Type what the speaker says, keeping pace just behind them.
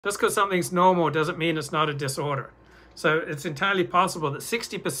Just because something's normal doesn't mean it's not a disorder. So it's entirely possible that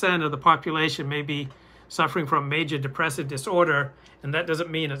 60% of the population may be suffering from major depressive disorder, and that doesn't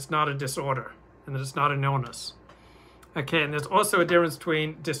mean it's not a disorder and that it's not an illness. Okay, and there's also a difference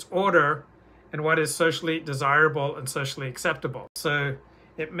between disorder and what is socially desirable and socially acceptable. So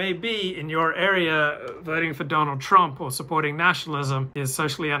it may be in your area voting for Donald Trump or supporting nationalism is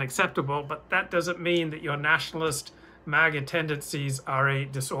socially unacceptable, but that doesn't mean that your nationalist MAGA tendencies are a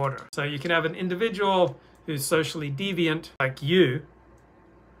disorder. So you can have an individual who's socially deviant, like you.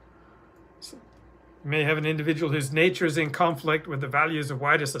 So you may have an individual whose nature is in conflict with the values of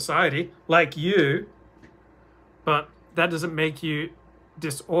wider society, like you, but that doesn't make you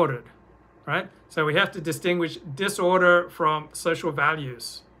disordered, right? So we have to distinguish disorder from social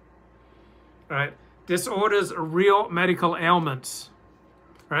values, right? Disorders are real medical ailments,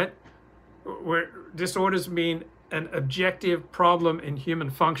 right? Where disorders mean an objective problem in human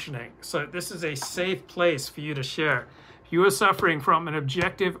functioning. So this is a safe place for you to share. If you are suffering from an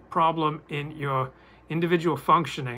objective problem in your individual functioning,